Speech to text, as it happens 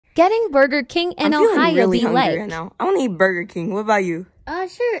getting Burger King in I'm feeling Ohio really be hungry like? right now. I want to eat Burger King. What about you?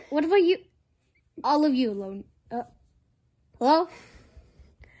 Sure. What about you? All of you alone. Hello?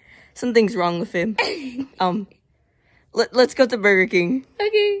 Something's wrong with him. Let's go to Burger King.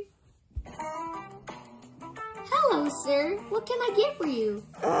 Okay. Hello, sir. What can I get for you?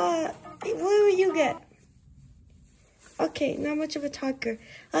 What will you get? Okay, not much of a talker.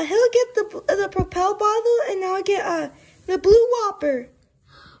 He'll get the Propel bottle, and I'll get the Blue Whopper.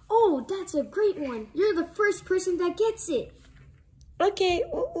 Oh, that's a great one. You're the first person that gets it. Okay,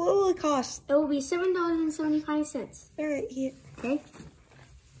 what will it cost? It will be $7.75. All right, here. Okay.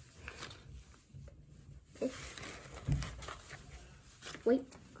 Wait,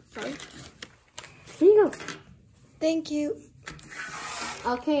 sorry. Here you go. Thank you.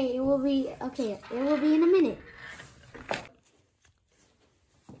 Okay, it will be in a minute.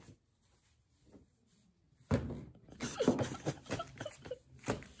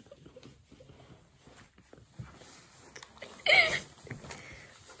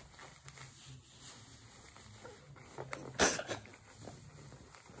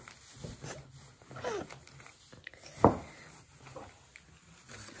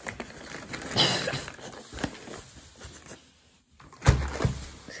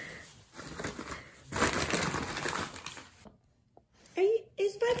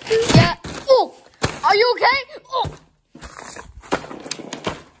 Is that food? Yeah. Oh, are you okay?